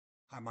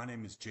Hi, my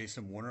name is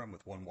Jason Warner. I'm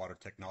with Wastewater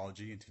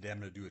Technology, and today I'm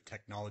going to do a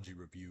technology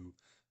review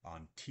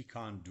on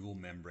Tecon dual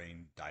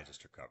membrane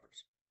digester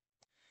covers.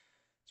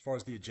 As far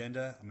as the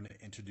agenda, I'm going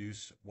to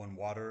introduce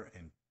Wastewater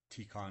and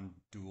Tecon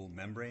dual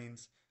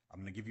membranes.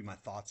 I'm going to give you my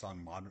thoughts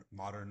on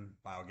modern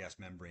biogas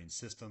membrane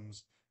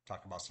systems,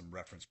 talk about some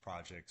reference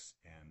projects,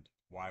 and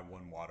why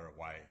Wastewater,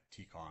 why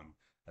Tecon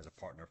as a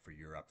partner for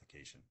your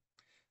application.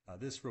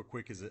 This real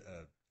quick is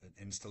an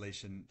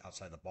installation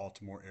outside the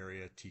Baltimore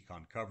area,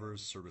 Tecon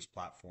covers, service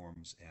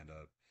platforms, and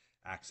a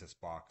access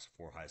box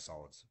for high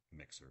solids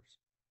mixers.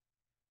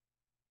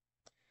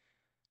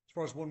 As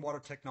far as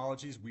Wastewater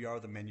Technologies, we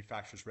are the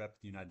manufacturer's rep in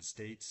the United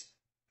States.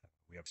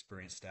 We have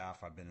experienced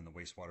staff. I've been in the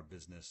wastewater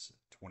business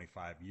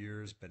 25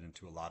 years, been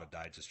into a lot of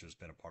digesters,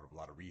 been a part of a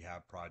lot of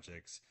rehab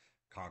projects,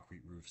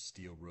 concrete roofs,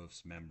 steel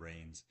roofs,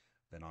 membranes,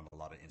 been on a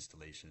lot of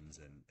installations,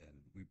 and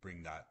we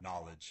bring that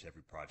knowledge to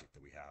every project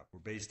that we have. We're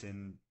based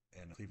in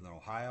Cleveland,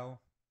 Ohio.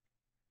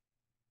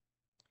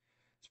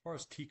 As far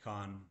as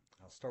Tecon,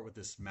 I'll start with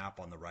this map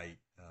on the right.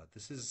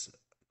 This is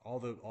all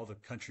the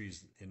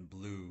countries in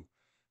blue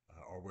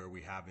are where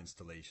we have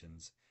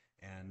installations.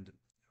 And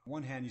on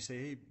one hand, you say,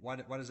 hey, why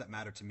does that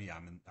matter to me?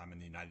 I'm in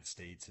the United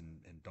States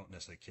and don't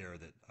necessarily care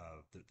that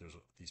there's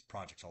these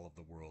projects all over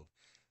the world.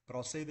 But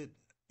I'll say that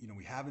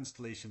we have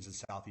installations in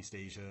Southeast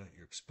Asia.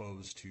 You're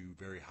exposed to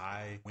very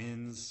high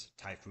winds,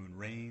 typhoon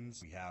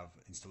rains. We have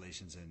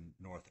installations in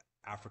North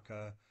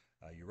Africa.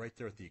 You're right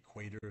there at the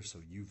equator, so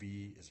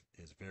UV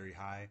is very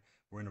high.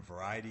 We're in a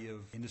variety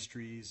of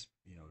industries,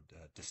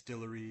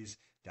 distilleries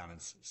down in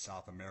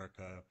South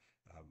America.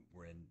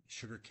 We're in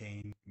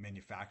sugarcane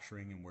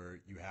manufacturing, and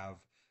where you have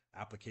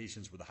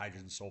applications with the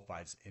hydrogen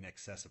sulfides in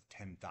excess of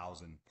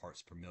 10,000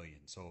 parts per million.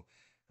 So,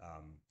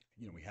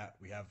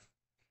 we have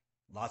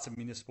lots of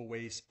municipal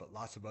waste, but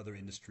lots of other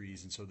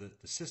industries. And so the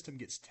system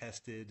gets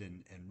tested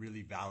and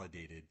really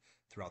validated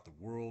throughout the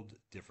world,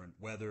 different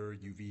weather,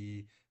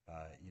 UV,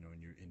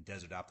 in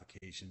desert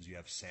applications, you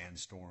have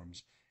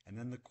sandstorms. And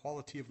then the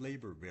quality of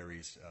labor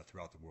varies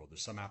throughout the world.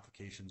 There's some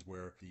applications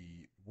where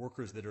the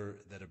workers that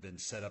have been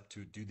set up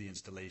to do the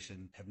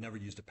installation have never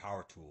used a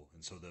power tool.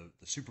 And so the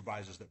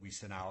supervisors that we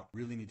send out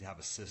really need to have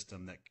a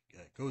system that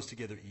goes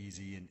together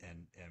easy and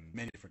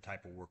many different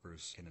type of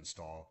workers can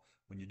install.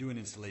 When you're doing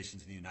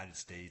installations in the United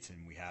States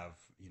and we have,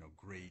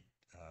 great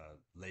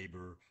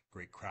labor,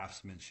 great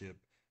craftsmanship,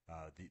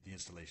 the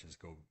installations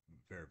go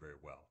very, very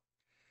well.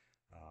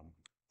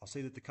 I'll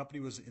say that the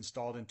company was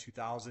installed in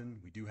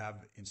 2000. We do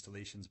have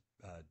installations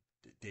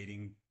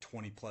dating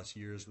 20 plus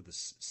years with a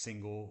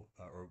single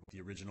or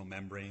the original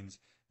membranes.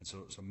 And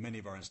so many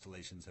of our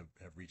installations have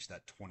reached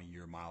that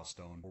 20-year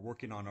milestone. We're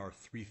working on our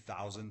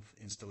 3,000th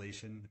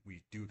installation.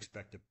 We do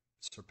expect to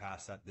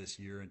surpass that this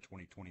year in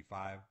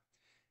 2025.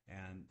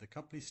 And the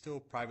company's still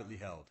privately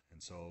held.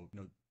 And so,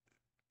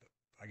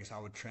 I guess I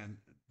would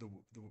the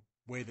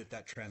way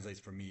that translates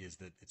for me is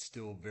that it's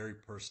still very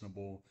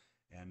personable,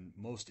 and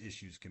most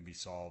issues can be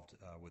solved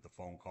with a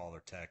phone call or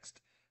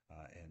text,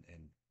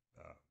 and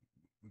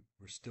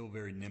we're still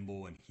very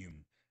nimble and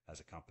human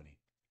as a company.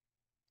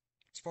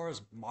 As far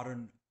as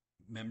modern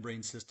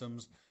membrane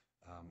systems,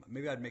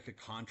 maybe I'd make a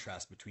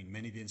contrast between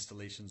many of the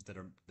installations that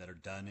are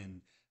done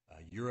in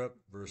Europe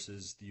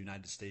versus the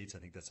United States. I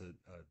think that's a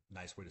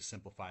nice way to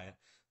simplify it.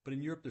 But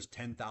in Europe, there's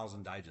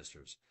 10,000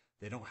 digesters.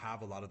 They don't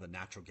have a lot of the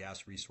natural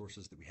gas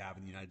resources that we have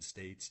in the United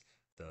States,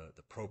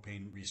 the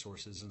propane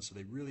resources. And so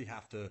they really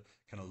have to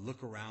kind of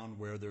look around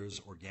where there's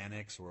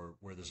organics or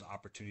where there's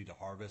opportunity to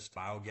harvest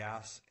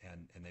biogas.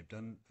 And they've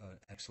done an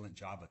excellent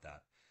job at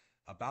that.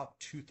 About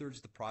 2/3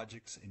 of the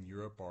projects in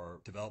Europe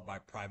are developed by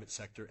private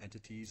sector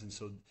entities. And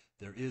so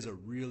there is a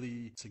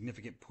really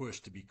significant push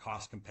to be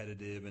cost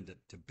competitive and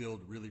to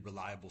build really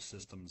reliable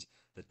systems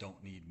that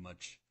don't need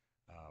much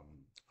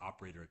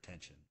operator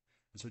attention.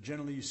 And so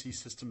generally you see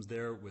systems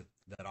there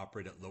that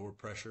operate at lower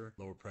pressure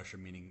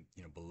meaning,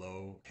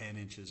 below 10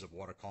 inches of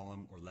water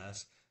column or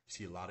less. You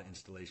see a lot of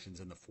installations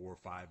in the 4 or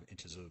 5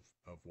 inches of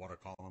water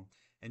column.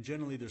 And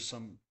generally there's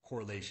some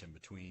correlation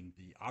between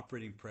the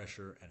operating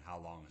pressure and how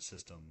long a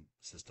system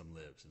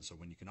lives. And so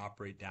when you can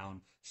operate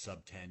down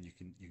sub 10, you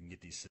can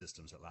get these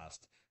systems that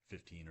last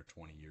 15 or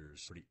 20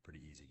 years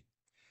pretty easy.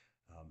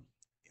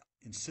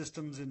 In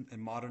systems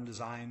and modern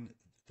design,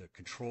 the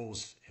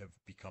controls have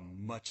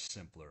become much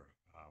simpler.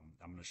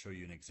 I'm going to show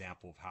you an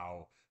example of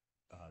how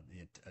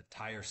the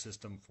entire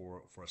system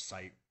for a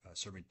site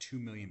serving 2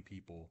 million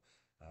people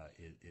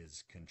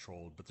is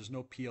controlled, but there's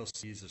no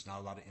PLCs, there's not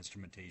a lot of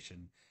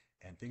instrumentation,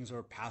 and things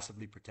are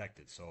passively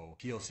protected. So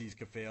PLCs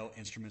can fail,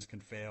 instruments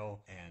can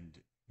fail, and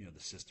the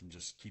system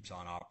just keeps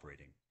on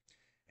operating.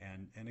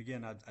 And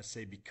again, I'd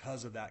say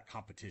because of that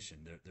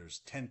competition, there's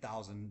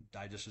 10,000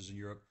 digesters in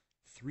Europe,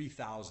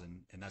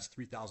 3,000, and that's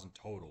 3,000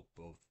 total,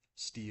 both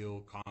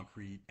steel,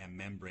 concrete, and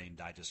membrane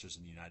digesters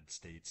in the United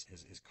States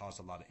has caused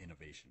a lot of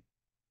innovation.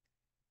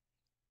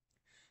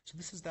 So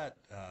this is the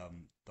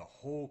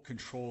whole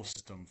control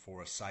system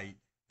for a site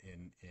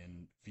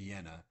in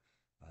Vienna.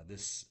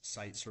 This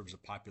site serves a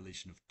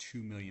population of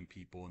 2 million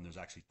people, and there's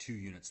actually 2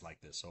 units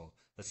like this. So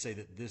let's say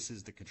that this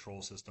is the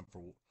control system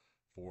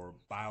for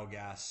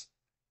biogas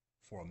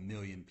for 1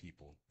 million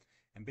people.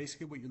 And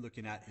basically what you're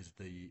looking at is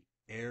the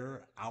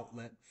air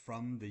outlet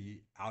from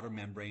the outer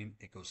membrane.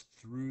 It goes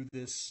through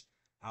this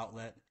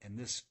outlet, and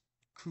this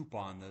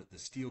coupon, the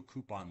steel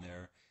coupon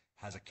there,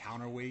 has a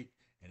counterweight,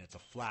 and it's a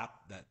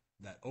flap that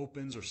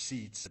opens or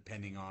seats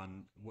depending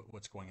on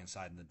what's going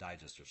inside in the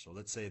digester. So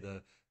let's say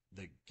the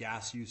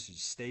gas use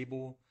is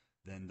stable,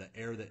 then the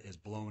air that is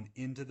blown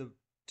into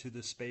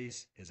the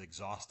space is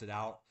exhausted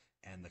out,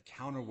 and the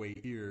counterweight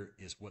here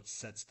is what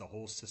sets the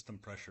whole system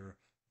pressure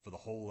for the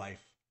whole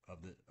life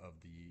of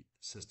the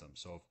system.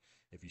 So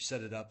if you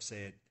set it up,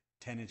 say at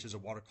 10 inches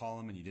of water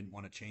column, and you didn't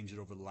want to change it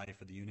over the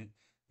life of the unit,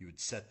 you would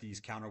set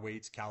these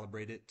counterweights,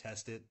 calibrate it,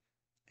 test it,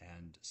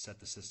 and set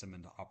the system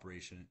into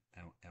operation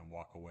and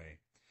walk away.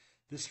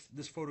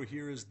 This photo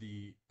here is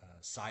the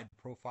side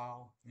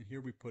profile, and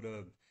here we put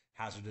a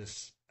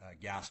hazardous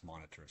gas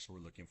monitor. So we're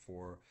looking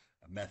for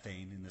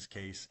methane in this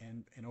case,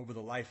 and over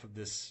the life of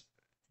this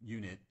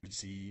unit, we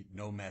see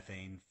no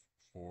methane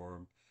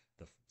for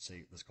the,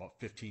 say, let's call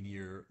it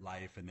 15-year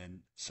life, and then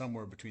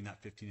somewhere between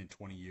that 15 and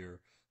 20-year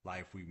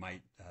life, we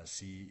might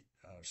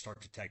start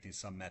detecting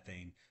some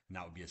methane, and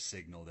that would be a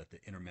signal that the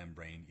inner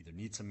membrane either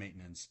needs some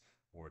maintenance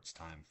or it's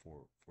time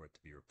for it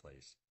to be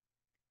replaced.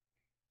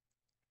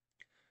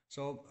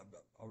 So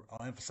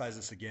I'll emphasize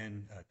this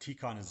again.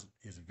 Tecon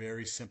is a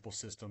very simple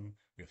system.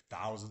 We have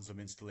thousands of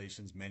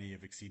installations. Many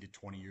have exceeded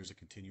 20 years of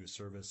continuous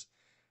service.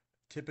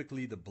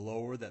 Typically, the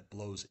blower that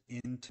blows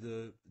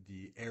into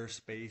the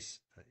airspace,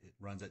 it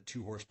runs at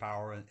 2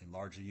 horsepower. In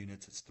larger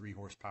units, it's 3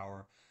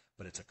 horsepower.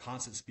 But it's a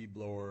constant speed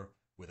blower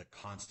with a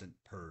constant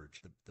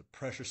purge. The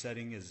pressure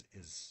setting is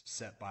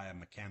set by a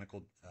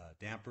mechanical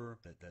damper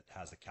that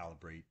has a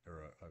calibrate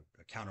or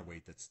a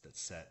counterweight that's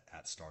set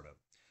at startup.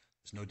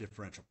 There's no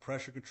differential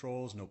pressure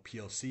controls, no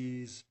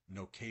PLCs,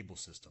 no cable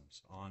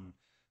systems. On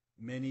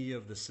many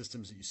of the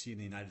systems that you see in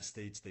the United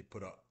States, they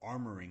put a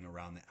armoring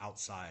around the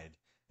outside,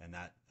 and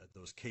that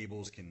those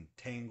cables can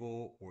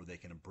tangle or they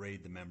can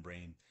abrade the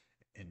membrane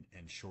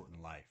and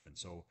shorten life. And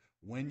so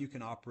when you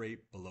can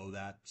operate below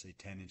that, say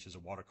 10 inches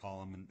of water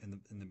column, and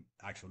the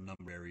actual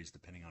number varies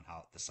depending on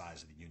how the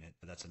size of the unit,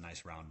 but that's a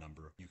nice round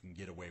number. You can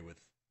get away with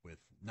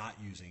not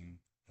using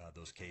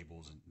those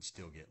cables and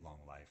still get long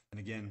life. And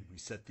again, we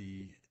set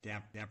the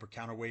damper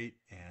counterweight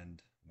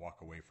and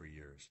walk away for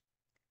years.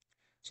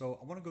 So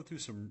I want to go through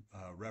some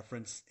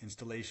reference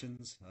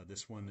installations.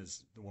 This one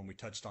is the one we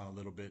touched on a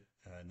little bit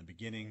in the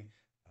beginning.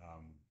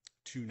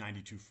 2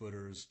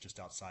 92-footers just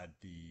outside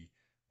the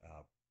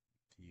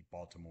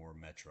Baltimore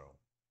Metro.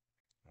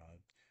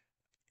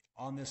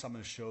 On this, I'm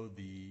going to show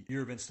the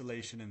year of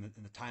installation and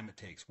the time it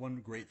takes.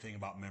 One great thing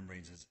about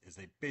membranes is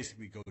they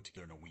basically go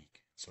together in a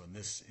week. So in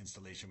this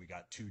installation, we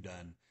got 2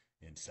 done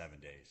in 7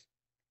 days.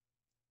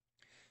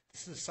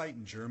 This is a site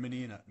in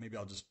Germany, and maybe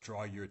I'll just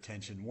draw your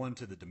attention, one,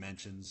 to the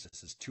dimensions.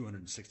 This is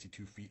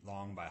 262 feet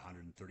long by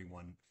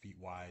 131 feet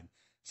wide,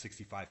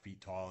 65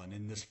 feet tall, and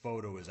in this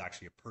photo is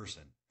actually a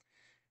person.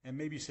 And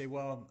maybe you say,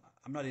 well,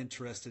 I'm not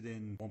interested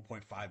in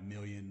 1.5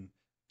 million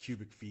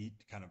cubic feet,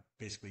 kind of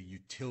basically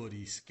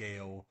utility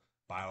scale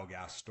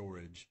biogas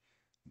storage.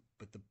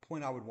 But the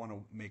point I would want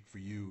to make for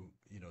you,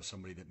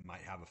 somebody that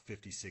might have a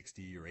 50,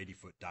 60, or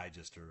 80-foot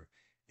digester,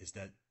 is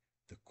that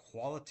the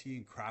quality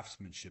and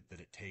craftsmanship that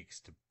it takes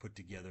to put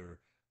together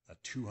a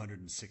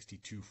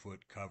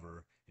 262-foot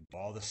cover and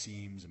all the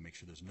seams and make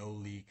sure there's no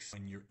leaks.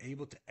 When you're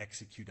able to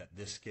execute at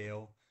this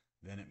scale,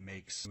 then it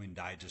makes doing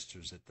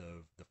digesters at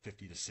the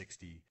 50 to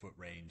 60-foot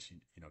range,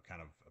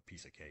 kind of a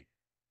piece of cake.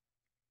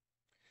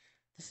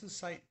 This is a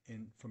site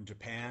from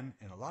Japan,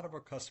 and a lot of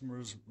our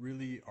customers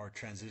really are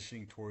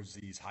transitioning towards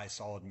these high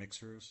solid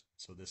mixers.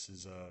 So this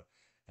is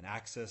an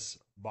access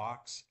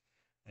box,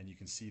 and you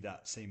can see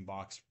that same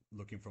box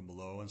looking from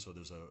below. And so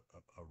there's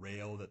a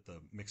rail that the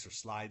mixer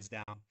slides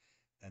down.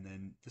 And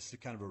then this is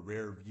kind of a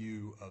rare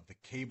view of the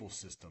cable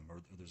system,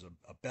 or there's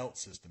a belt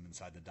system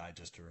inside the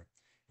digester.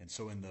 And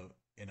so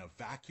in a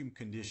vacuum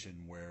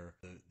condition where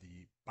the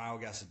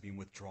biogas is being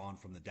withdrawn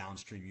from the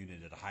downstream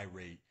unit at a high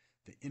rate,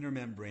 the inner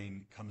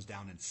membrane comes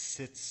down and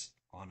sits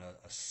on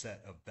a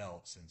set of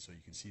belts. And so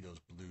you can see those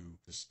blue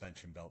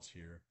suspension belts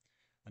here.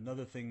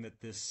 Another thing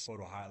that this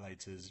photo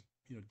highlights is,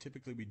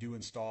 typically we do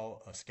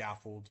install a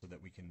scaffold so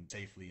that we can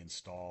safely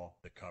install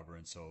the cover.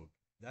 And so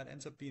that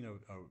ends up being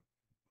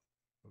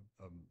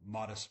a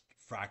modest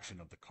fraction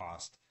of the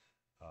cost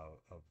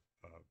of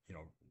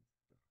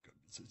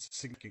it's a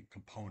significant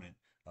component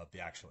of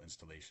the actual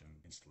installation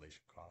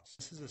cost.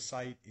 This is a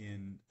site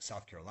in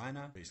South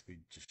Carolina, basically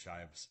just shy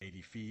of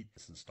 80 feet.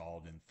 It's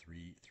installed in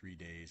three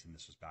days, and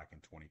this was back in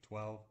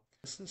 2012.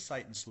 This is a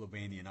site in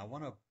Slovenia, and I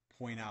want to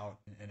point out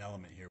an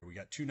element here. We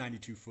got 2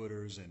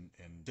 92-footers and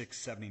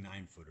 6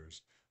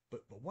 79-footers.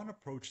 But one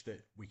approach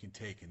that we can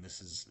take, and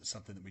this is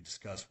something that we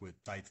discuss with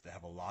sites that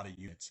have a lot of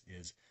units,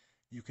 is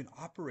you can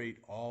operate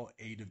all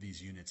 8 of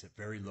these units at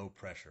very low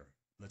pressure.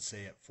 Let's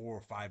say at 4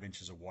 or 5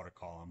 inches of water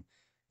column.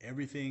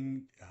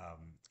 Everything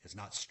is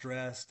not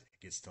stressed.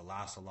 It gets to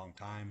last a long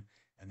time.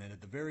 And then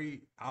at the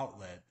very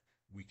outlet,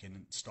 we can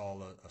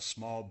install a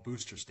small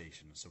booster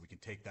station. So we can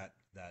take that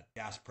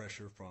gas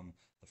pressure from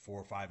the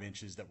 4 or 5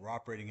 inches that we're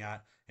operating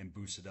at and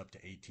boost it up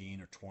to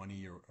 18 or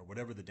 20 or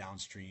whatever the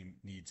downstream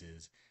needs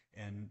is.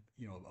 And,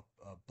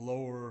 a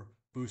blower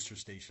booster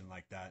station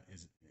like that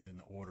is in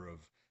the order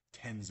of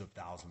tens of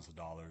thousands of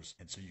dollars.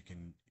 And so you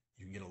can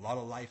get a lot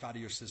of life out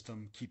of your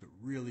system, keep it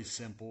really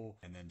simple,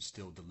 and then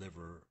still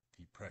deliver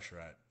the pressure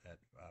at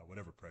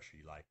whatever pressure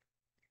you like.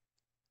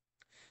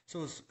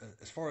 So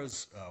as far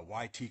as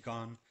why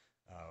Tecon,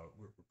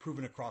 we're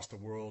proven across the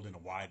world in a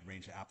wide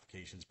range of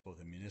applications, both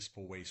in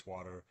municipal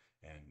wastewater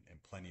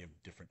and plenty of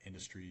different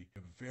industry.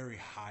 A very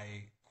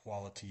high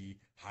quality,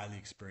 highly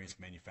experienced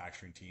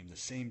manufacturing team. The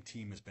same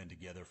team has been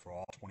together for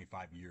all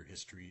 25-year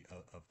history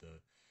of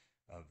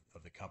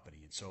the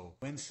company. And so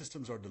when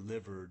systems are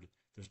delivered,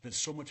 there's been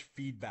so much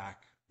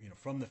feedback,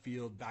 from the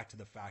field back to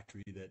the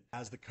factory, that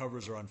as the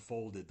covers are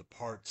unfolded, the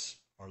parts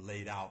are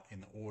laid out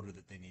in the order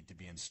that they need to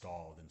be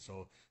installed. And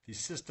so these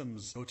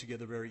systems go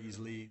together very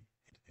easily,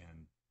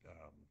 and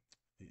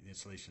the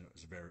installation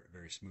is very,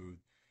 very smooth.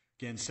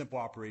 Again, simple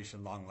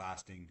operation, long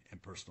lasting,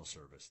 and personal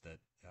service. That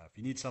if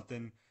you need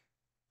something,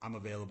 I'm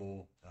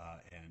available,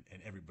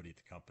 and everybody at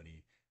the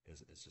company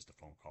is just a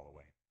phone call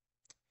away.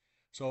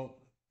 So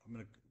I'm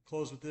going to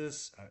close with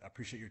this. I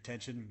appreciate your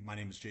attention. My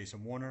name is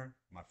Jason Warner.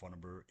 My phone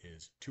number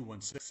is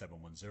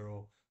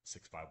 216-710-6514,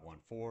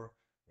 or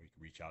you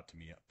can reach out to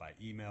me by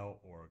email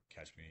or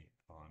catch me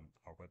on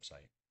our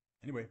website.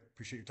 Anyway,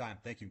 appreciate your time.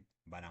 Thank you.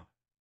 Bye now.